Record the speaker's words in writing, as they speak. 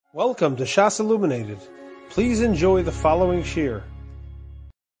Welcome to Shas Illuminated. Please enjoy the following shir.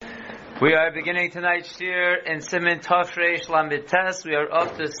 We are beginning tonight's shir in Siman Tov Reish Lamed Tes. We are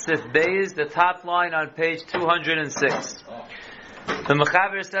up to Sif Beis, the top line on page 206. The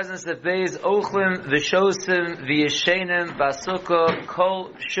Mechaber says in Sif Beis, Ochlim v'shosim v'yeshenim b'sukkah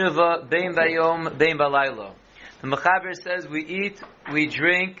kol shiva bein bayom bein balayla. The Mechaber says we eat, we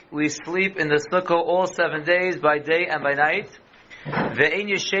drink, we sleep in the sukkah all 7 days, by day and by night. Ve'en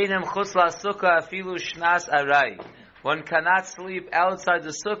yeshenim chutz la'sukkah afilu shnas aray. One cannot sleep outside the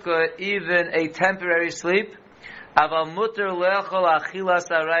sukkah, even a temporary sleep. Aval muter le'echol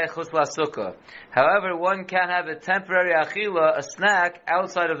achilas aray chutz la'sukkah. However, one can have a temporary achila, a snack,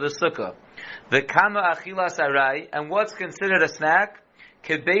 outside of the sukkah. Ve'kama achilas aray, and what's considered a snack?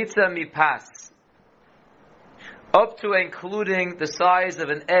 Kebeitza mipas. Up to including the size of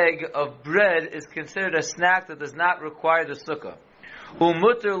an egg of bread is considered a snack that does not require the sukkah.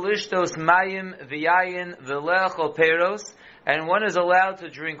 Umuter lishtos mayim v'yayin v'le'echol peros, and one is allowed to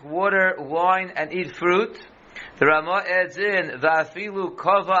drink water, wine, and eat fruit. The Ramah adds in va'afilu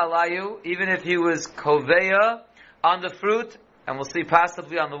kova alayu, even if he was koveya on the fruit, and we'll see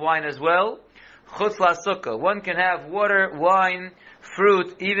possibly on the wine as well. Chutz la'sukkah, one can have water, wine,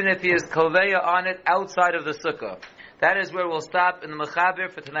 fruit, even if he is koveya on it outside of the sukkah. That is where we'll stop in the Mechaber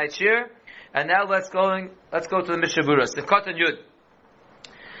for tonight's shir. And now let's go to the Mishabura. Sukkah and Yud.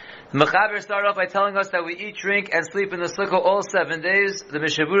 The Mechaber started off by telling us that we eat, drink, and sleep in the sukkah all 7 days. The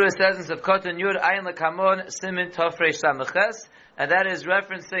Mishabura says in Sukkah and Yud, Ayin L'Kamon, Simin Tov Reish Samches, and that is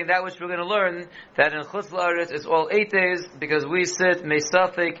referencing that which we're going to learn, that in Chutz La'aretz it's all 8 days, because we sit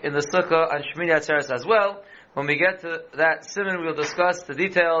Meisafik in the sukkah on Shmini Atzeres as well. When we get to that Siman, we'll discuss the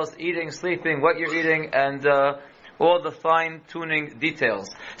details, eating, sleeping, what you're eating, and all the fine-tuning details.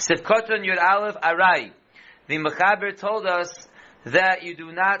 Sifkoton Yud Aleph Arai. The Mechaber told us that you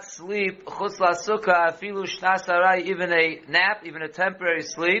do not sleep chutz la'sukkah afilu shnas arai, even a nap, even a temporary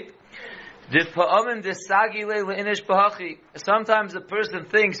sleep. Sometimes a person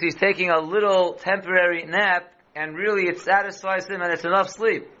thinks he's taking a little temporary nap, and really it satisfies him and it's enough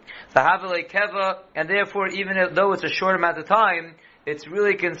sleep. And therefore, even though it's a short amount of time, it's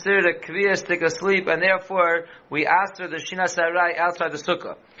really considered a kviyastik asleep, and therefore we ask her the shinas arai outside the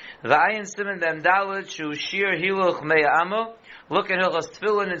sukkah. V'ayin siman mem daled shu shir hiluch me'amo. Look at Hilchos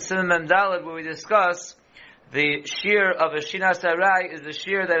Tefillin in Siman Mem Daled, where we discuss the shir of a shinas arai is the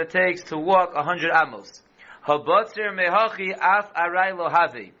shir that it takes to walk 100 amos. Habotzir mehachi af arai lo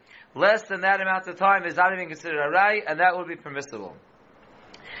havi. Less than that amount of time is not even considered arai, and that would be permissible.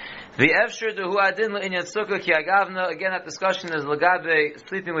 The efshir dehu adin le'inyan sukkah ki agavna. Again, that discussion is lagabe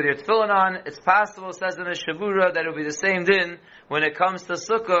sleeping with your tefillin on. It's possible, says in the Shavura, that it will be the same din when it comes to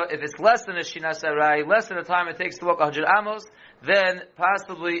sukkah. If it's less than a shinas arai, less than the time it takes to walk 100 amos, then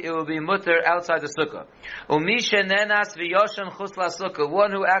possibly it will be mutter outside the sukkah. Umisha nenas v'yoshan chutz la'sukkah.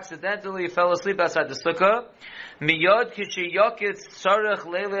 One who accidentally fell asleep outside the sukkah. Miyod kishi yokitz tzarech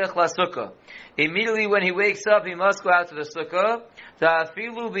leilech la'sukkah. Immediately when he wakes up, he must go out to the sukkah.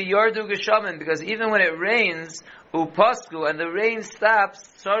 Ta'afilu b'yordu geshamin, because even when it rains, upasku, and the rain stops,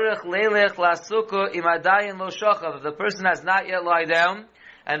 tzarech leilech la'sukkah imadayin lo shochav. If the person has not yet lie down,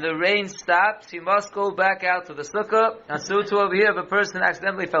 and the rain stops, he must go back out to the sukkah. And so too over here, if a person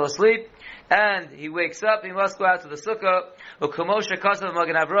accidentally fell asleep, and he wakes up, he must go out to the sukkah.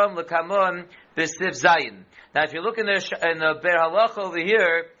 Now if you look in the Ber Halach over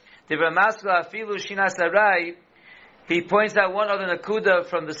here, the Ramaskal Afilu Shinas Arai, he points out one other nakuda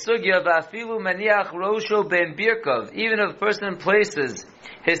from the sugya, V'afilu maniach rosho ben birkov. Even if a person places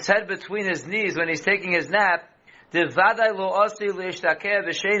his head between his knees when he's taking his nap, the vadai lo osi leishtakeh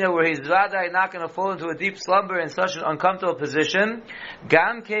b'sheina, where he's vadai not going to fall into a deep slumber in such an uncomfortable position.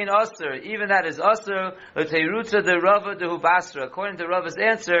 Gam kein aser, even that is aser. L'teirutza de Rava dehu basra. According to Rava's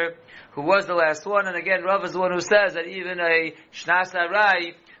answer, who was the last one, and again Rava is the one who says that even a shnas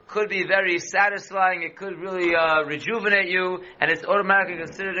arai could be very satisfying. It could really rejuvenate you, and it's automatically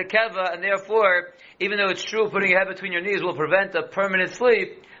considered a keva, and therefore, even though it's true putting your head between your knees will prevent a permanent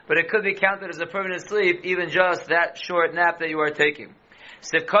sleep, but it could be counted as a permanent sleep, even just that short nap that you are taking.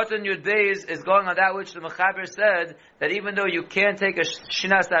 Sefkatan Yud Beis is going on that which the Mechaber said, that even though you can't take a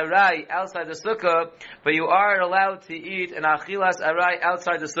shinas arai outside the sukkah, but you are allowed to eat an achilas arai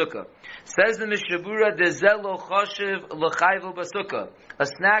outside the sukkah. Says the Mishabura, dezel lo choshev l'chayvu b'sukkah. A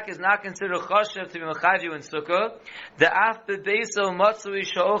snack is not considered choshev to be mechayvu in sukkah. The af b'beiso matzui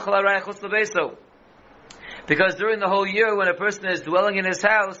sha'ochel arai chutz l'beiso. Because during the whole year, when a person is dwelling in his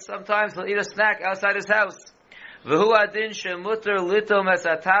house, sometimes he'll eat a snack outside his house. V'hu adin shemuter litom es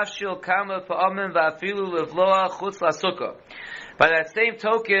atavshil kama pa'amim va'afilu levloa chutz la'sukkah. By that same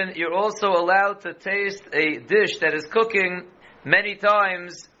token, you're also allowed to taste a dish that is cooking many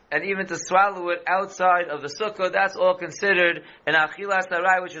times, and even to swallow it outside of the sukkah. That's all considered an achilas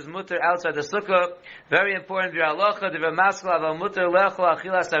harai, which is mutter outside the sukkah. Very important. V'halacha d'v'maskal aval mutter lechol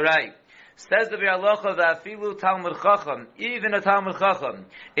achilas harai. Says the v'halacha v'afilu talmud chacham, even a talmud chacham,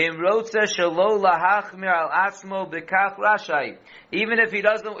 im rotze shelo lahachmir al atzmo b'kach rashai. Even if he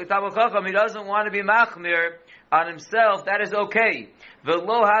doesn't, talmud chacham, he doesn't want to be machmir on himself, that is okay.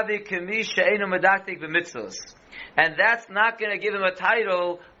 V'lo havi kemi she'enu medaktik b'mitzvos. And that's not going to give him a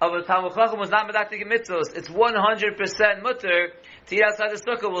title of a Talmud Chacham was not medaktik mitzvos. It's 100% mutter to eat outside the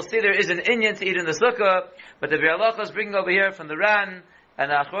sukkah. We'll see there is an inyan to eat in the sukkah, but the Bi'alacha is bringing over here from the Ran,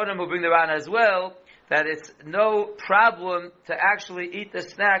 and the Achronim will bring the Ran as well, that it's no problem to actually eat the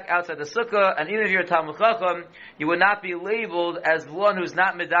snack outside the sukkah, and even if you're a Talmud Chacham, you would not be labeled as one who's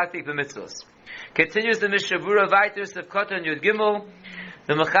not medaktik mitzvos. Continues the Mishavura Vaitur Succah and Yud Gimel.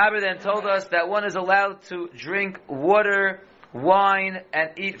 The Mechaber then told us that one is allowed to drink water, wine,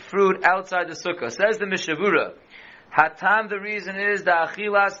 and eat fruit outside the sukkah. Says the Mishavura, Hatam, the reason is the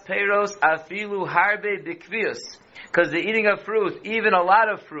achilas peiros afilu harbe bikvius, because the eating of fruit, even a lot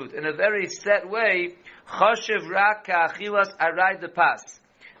of fruit, in a very set way, choshev rak ka'achilas arai de pas.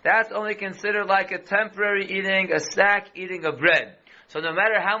 That's only considered like a temporary eating, a snack eating of bread. So no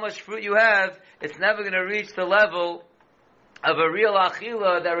matter how much fruit you have, it's never going to reach the level of a real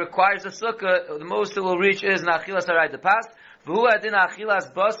achila that requires a sukkah. The most it will reach is an achilas harai de pas. V'hu adin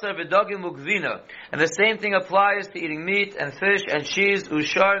achilas basar v'dogim ugvina. And the same thing applies to eating meat and fish and cheese,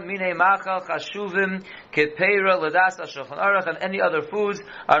 ushar minei machal chashuvim kepeira ladas shulchan aruch, and any other foods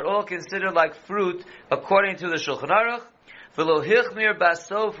are all considered like fruit according to the Shulchan Aruch. V'lo hichmir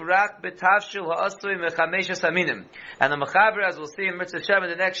basof rak betavshil ha'asui mechameshes haminim. And the Mechaber, as we'll see in Mitzvah Shem in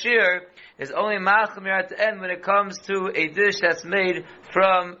the next year, is only machmir at the end when it comes to a dish that's made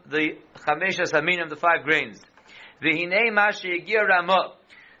from the chameshes haminim, the 5 grains. V'hinei ma she'yigir Ramah.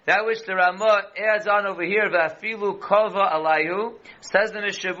 That which the Ramah adds on over here, v'afilu kova alayhu, says the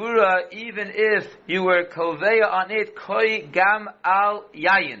Mishavura, even if you were koveya on it, koi gam al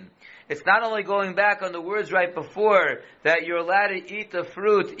yayin. It's not only going back on the words right before that you're allowed to eat the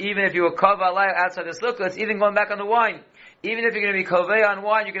fruit even if you were kova alayhu outside the sukkah, it's even going back on the wine. Even if you're going to be koveya on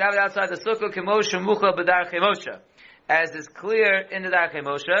wine, you can have it outside the sukkah, kemosha mucha b'darchei Moshe, as is clear in the darchei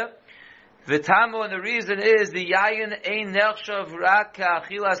Moshe. V'tamu, and the reason is the yayin ein nechshav rak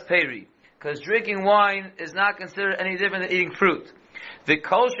ka'achilas peri, because drinking wine is not considered any different than eating fruit.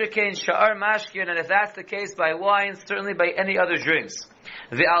 V'kol shekein sha'ar mashkin, and if that's the case by wine, certainly by any other drinks.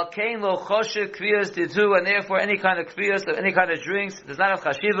 V'alkein lo choshev kviyas ditu, and therefore any kind of kviyas of any kind of drinks does not have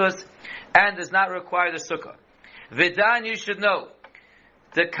chashivas and does not require the sukkah. V'dan, you should know,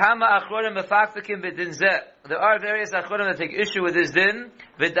 the kama achronim mefakfikim b'din zeh. There are various achronim that take issue with this din.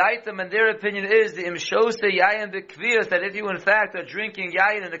 V'daitam, and their opinion is the imshose yayin b'kviyas, that if you in fact are drinking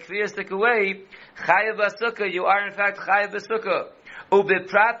yayin and the kviyas take away, chayav b'sukkah, you are in fact chayav b'sukkah.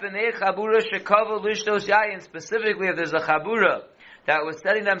 U'b'prat b'nei chabura shekava lishtos yayin, specifically if there's a chabura that was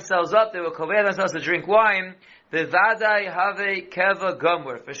setting themselves up, they were kovei themselves to drink wine, v'vadai have keva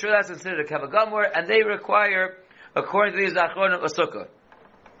gomor. For sure that's considered a keva gomor, and they require, according to these achronim, a sukkah.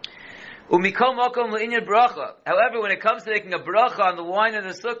 Umikom mokom le'inyan bracha. However, when it comes to making a bracha on the wine and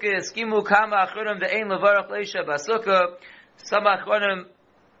the sukkah, eskimu kama achronim de'ein levarach leisha b'sukkah. Some achronim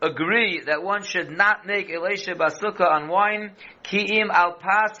agree that one should not make a leisha b'sukkah on wine. Ki'im al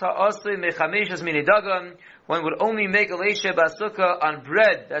pas ha'osli mechameshas minidagam. One would only make a leisha b'sukkah on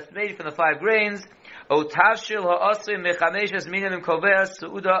bread that's made from the 5 grains. O tavshil ha'osli mechameshas minim koveas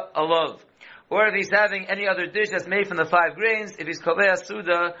su'uda alav. Or if he's having any other dish that's made from the 5 grains, if he's kovea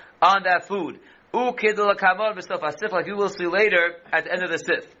suda on that food. Ukidul kamon b'sof asif, like you will see later at the end of the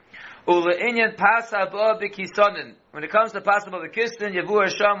sif. Ule'inyan pasa ba b'kisonin. When it comes to pasa ba b'kistin, Yavu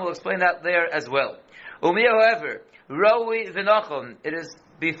Hasham will explain that there as well. Umiya, however, roi v'nochum, it is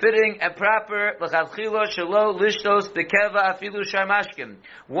befitting and proper l'chavchila shelo lishtos b'keva afilu sharmashkim.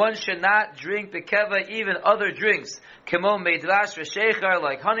 One should not drink b'keva even other drinks, kemo medrash v'sheichar,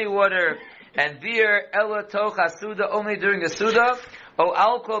 like honey water and beer, ela tocha suda, only during the suda. O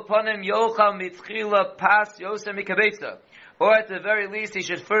alkol panim yochal mitchila pas yosem mikabetza. Or at the very least, he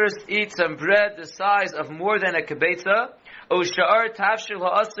should first eat some bread the size of more than a kibetza. O sha'ar tafshil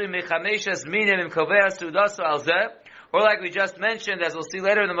ha'asri mechameshas minim im kovea sudasa alzeh. Or like we just mentioned, as we'll see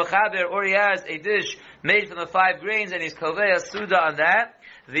later in the Mechaber, or he has a dish made from the 5 grains and he's kovea suda on that.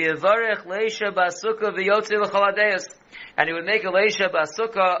 V'yavarech leisha basukkah v'yotzi l'chaladeus. And he would make a leisha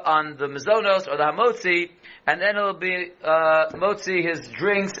basukkah on the mezonos or the hamotzi, and then he'll be motzi his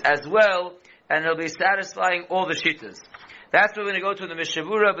drinks as well, and he'll be satisfying all the shittas. That's what we're going to go to in the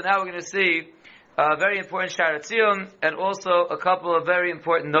Mishabura, but now we're going to see a very important Sharatzion and also a couple of very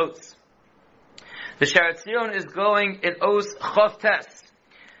important notes. The Sharatzion is going in Os Chof Tes.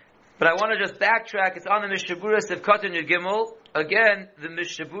 But I want to just backtrack. It's on the Mishabura Sivkot and Yud Gimel. Again, the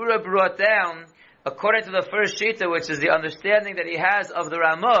Mishabura brought down, according to the first Shita, which is the understanding that he has of the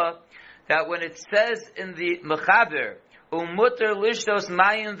Ramah, that when it says in the Mechaber, Umutter lishtos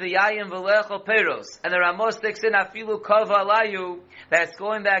mayim v'yayim v'lechol peros, and the Ramah sticks in afilu kova alayu, that's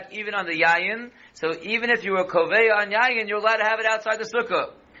going back even on the yayin. So even if you were koveya on yayin, you're allowed to have it outside the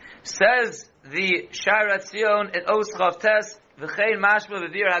sukkah. Says the Sharatzion in Os Chav Tes, v'chein mashma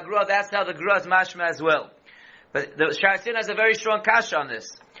v'vir hagrua, that's how the grua is mashma as well. But the Sharatzion has a very strong kasha on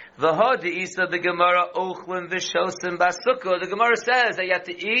this. The Gemara ochlin v'shosim basukkah. The Gemara says that you have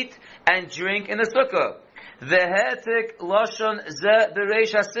to eat and drink in the sukkah. Vehetik loshon ze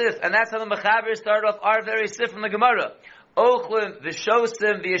bereish asif, and that's how the Mechaber started off our very sif from the Gemara. Ochlin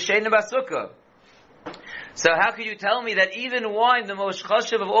v'shosim v'yeshenim basukkah. So how could you tell me that even wine, the most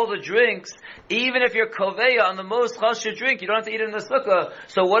chashiv of all the drinks, even if you're koveya on the most chashiv drink, you don't have to eat it in the sukkah?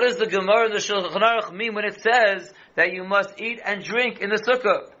 So what does the Gemara and the Shulchan Aruch mean when it says that you must eat and drink in the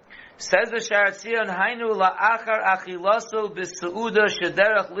sukkah? Says the Sharatzion, Hainu la'achar achilaso b'seuda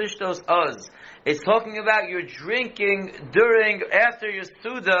shederach lishtos oz. It's talking about you're drinking after your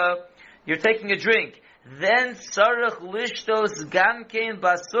suda, you're taking a drink. Then sarach lishtos gamkein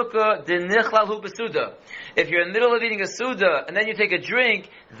basukkah denichlalhu b'suda. If you're in the middle of eating a suda and then you take a drink,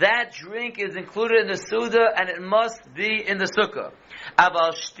 that drink is included in the suda and it must be in the sukkah.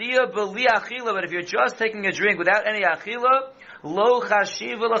 Aval shtia b'li achila, but if you're just taking a drink without any achila, lo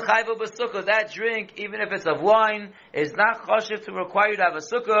chashiva l'chayva b'sukkah. That drink, even if it's of wine, is not chashiv to require you to have a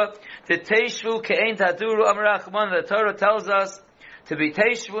sukkah. To teishvu ke'ein taduru amar Achman, the Torah tells us to be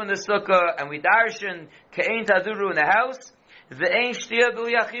teishvu in the sukkah, and we darshan ke'ein taduru in the house. Ve'ein shtia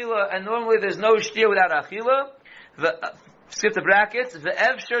b'li achila, and normally there's no shtia without achila. Skip the brackets.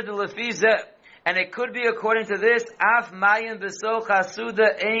 Ve'evshar de lefi zeh. And it could be according to this, af mayin b'soch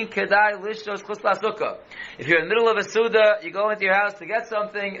hasuda ein kedai lishtos chutz lasukkah. If you're in the middle of a suda, you go into your house to get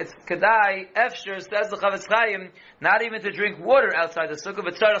something, it's kedai, efshir, says the Chavetz Chaim, not even to drink water outside the sukkah,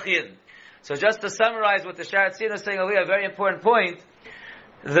 but tzarech yin. So just to summarize what the Sharatzion is saying over here, a very important point,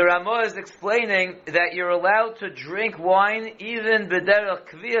 the Ramah is explaining that you're allowed to drink wine even b'derech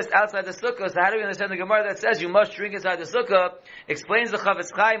kviyas outside the sukkah. So how do we understand the Gemara that says you must drink inside the sukkah? Explains the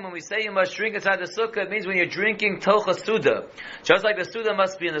Chavetz Chaim, when we say you must drink inside the sukkah, it means when you're drinking tocha suda. Just like the suda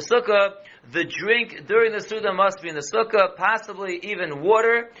must be in the sukkah, the drink during the suda must be in the sukkah, possibly even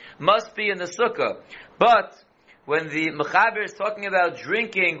water must be in the sukkah. But when the Mechaber is talking about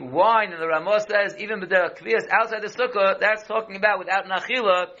drinking wine, and the Ramah says even b'derech kviyas outside the sukkah, that's talking about without an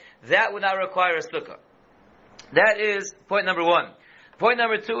achila, that would not require a sukkah. That is point number one. Point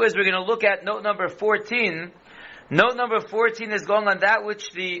number two is we're going to look at note number 14. Note number 14 is going on that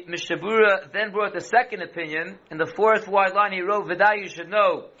which the Mishabura then brought the second opinion. In the fourth wide line he wrote, V'day, you should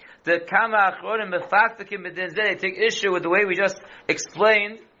know, the Kama Achronim Mefaktakim B'din Zeh, they take issue with the way we just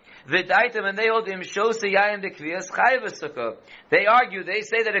explained. V'daitem, and they hold him shosa yayin b'kviyas chayiv sukkah. They argue, they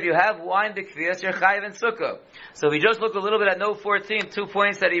say that if you have wine b'kviyas, you're chayiv in sukkah. So we just look a little bit at note 14, 2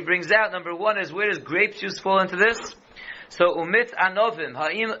 points that he brings out. Number one is, where does grape juice fall into this? So umit anovim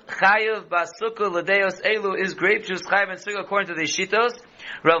ha'im chayiv b'sukkah l'deos elu, is grape juice chayiv in sukkah according to the shitos.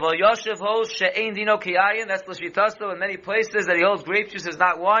 Rav Yoshev holds she'ein dino kiyayin, that's l'shitasto in many places that he holds grape juice is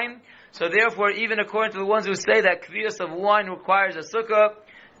not wine. So therefore, even according to the ones who say that kviyas of wine requires a sukkah,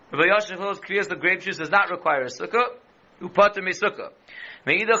 Rabbi Yosef holds kviyas of grape juice does not require a sukkah. Upater mi sukkah.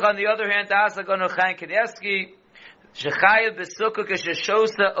 Meidach, on the other hand, Ta'asa Gono Chaim Kanievsky, shechayev b'sukkah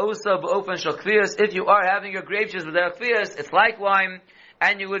k'sheshosa osa b'ofen shel kviyas. If you are having your grape juice with their kviyas, it's like wine,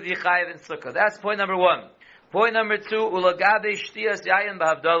 and you would be chayev in sukkah. That's point number one. Point number two, ulagabe shtiyas yayin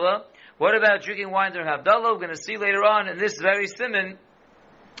b'havdalah. What about drinking wine during Havdalah? We're going to see later on in this very siman.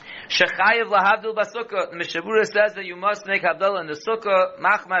 Shechayev lahavdil basukkah. The Mishabura says that you must make Havdalah in the sukkah,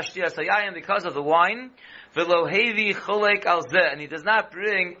 machma shtiyas hayayim, because of the wine. V'lo hevi cholek al zeh. And he does not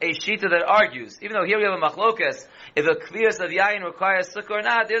bring a shita that argues. Even though here we have a machlokes, if a kviyas of yayin requires sukkah or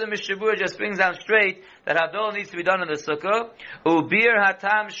not, there the Mishabura just brings down straight that Havdalah needs to be done in the sukkah. Ubir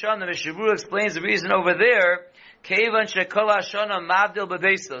hatam shan, the Mishabura explains the reason over there. Kevan shekol hashana mavdil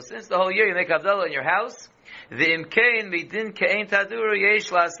bebeso. Since the whole year you make Havdalah in your house,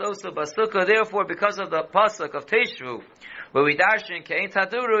 therefore, because of the pasuk of Teshvu, where we darshan kein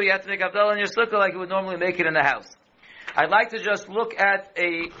taduru, you have to make Havdalah in your sukkah like you would normally make it in the house. I'd like to just look at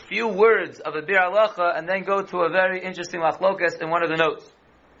a few words of a bir halacha and then go to a very interesting machlokas in one of the notes.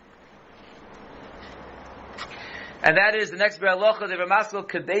 And that is the next beralocha, the Ramaskel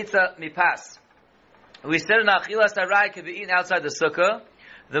Kebetza Mipas. We said an achilas arai could be eaten outside the sukkah.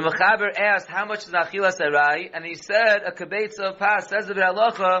 The Mechaber asked, how much is an achilas arai? And he said, a kebetza pas, says the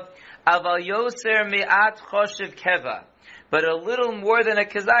beralocha, aval yoser mi'at choshev keva. But a little more than a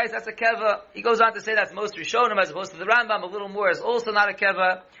kezayis, that's a keva. He goes on to say that's most Rishonim, as opposed to the Rambam, a little more is also not a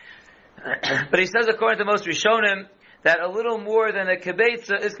keva. But he says, according to most Rishonim, that a little more than a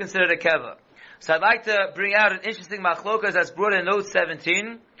kebetza is considered a keva. So I'd like to bring out an interesting machlokas that's brought in note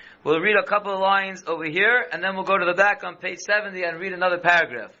 17. We'll read a couple of lines over here, and then we'll go to the back on page 70 and read another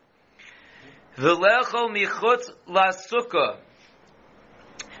paragraph. V'lecho michutz la sukkah.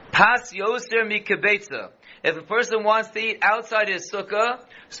 Pas yoser mi kebetza. If a person wants to eat outside his sukkah,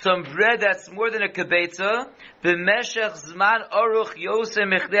 some bread that's more than a kebetza, b'meshech zman aruch yoser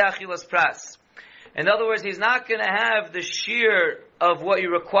michdei achilas pras. In other words, he's not going to have the shear of what you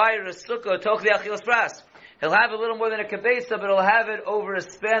require a sukkah, tochdei achilas pras. He'll have a little more than a kebetza, but he'll have it over a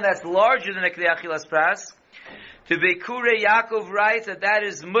span that's larger than a k'dei achilas pras. To Bekure Yaakov writes that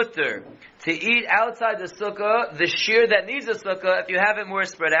is mutter. To eat outside the sukkah, the shear that needs a sukkah, if you have it more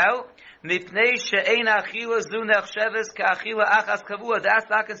spread out, mipnei she'ein achila zu nechsheves ka'achila achas kavua, that's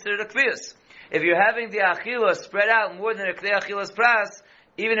not considered a kviyus. If you're having the achila spread out more than a k'dei achilas pras,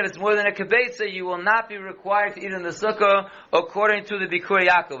 even if it's more than a kebetza, you will not be required to eat in the sukkah according to the Bekure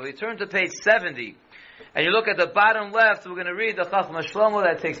Yaakov. We turn to page 70. And you look at the bottom left, we're going to read the Chachma Shlomo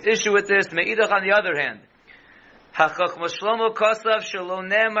that takes issue with this. Me'idach on the other hand. HaChachma Shlomo kosav shelo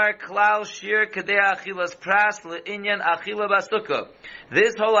nemar klal shir kedei achilas pras le'inyan achila basukah.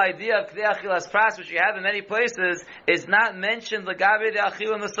 This whole idea of kedei achilas pras, which you have in many places, is not mentioned legabe de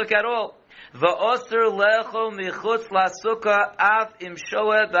achila in the sukkah at all. Va'oser lecho michutz la'sukkah af im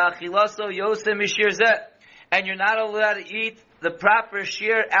shoed va'achilaso yosem mishir zeh. And you're not allowed to eat the proper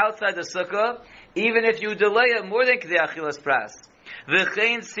shear outside the sukkah, even if you delay it more than K'dei Achilas Pras.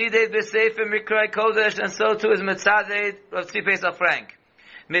 V'chein sidei b'sefer mikrai kodesh, and so too is mitzadei of Tzvi Pesach Frank.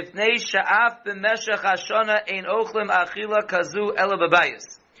 Mipnei sha'af b'meshach hashana ein ochlim achila kazu ela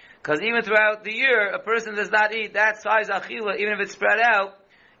b'bayis. Because even throughout the year, a person does not eat that size achila, even if it's spread out,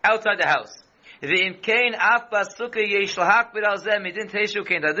 outside the house. V'im kein af b'sukkah yesh l'hak b'dal zeh midin teishu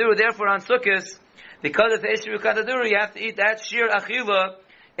kein taduru. Therefore on Sukkos, because of teishu kein taduru, you have to eat that sheer achila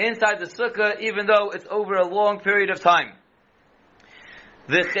inside the sukkah, even though it's over a long period of time.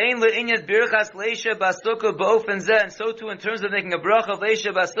 V'chein le'inyat birchas leisha basukkah ba'ofen zeh, and so too in terms of making a bracha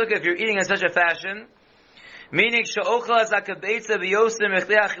leisha basukkah, if you're eating in such a fashion, meaning she'ochel as a kebetza b'yosem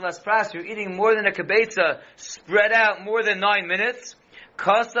mechdei achilas pras, you're eating more than a kebetza spread out more than 9 minutes.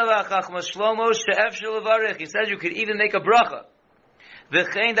 Kasav ha'chachma shlomo she'ef shel he says you could even make a bracha.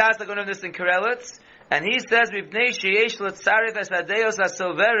 V'chein das are going to have this in Karelitz. And he says, "Mipnei sheyesh l'tzarif es hadeos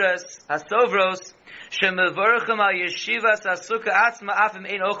hasovros shemevorchem al yeshivas hasukkah atzma afim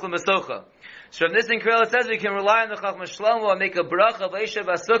ein ochlim esocha." So from this in Kriyah it says we can rely on the Chachma Shlomo and make a bracha leisha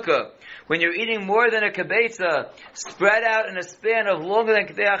basukkah when you're eating more than a kebetza spread out in a span of longer than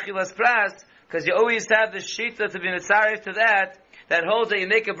k'dei achilas pras, because you always have the shita to be mitzarif to that holds that you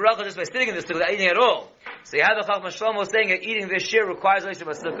make a bracha just by sitting in the sukkah without eating at all. So you have the Chachma Shlomo saying that eating this shear requires leisha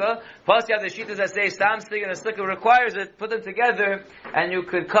basukkah. Plus you have the shitas that say stam sitting in the sukkah requires it. Put them together, and you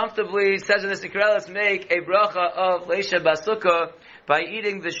could comfortably, says in the Sikrelis, make a bracha of leisha basukkah by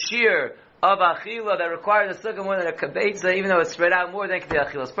eating the shear of achila that requires a sukkah more than a kebetza, even though it's spread out more than k'dei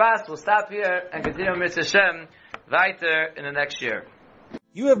achilas pras. We'll stop here and continue Mitzvah Hashem weiter in the next year.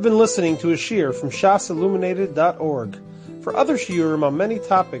 You have been listening to a shiur from shasilluminated.org. For other shiurim on many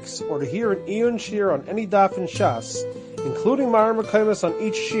topics, or to hear an Iyun shiur on any daf in Shas, including Mareh Mekomos on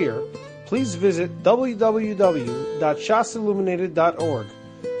each shiur, please visit www.shasilluminated.org.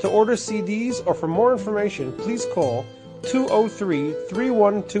 To order CDs or for more information, please call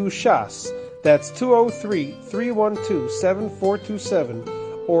 203-312-SHAS. That's 203-312-7427,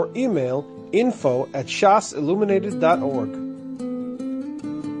 or email info@shasilluminated.org.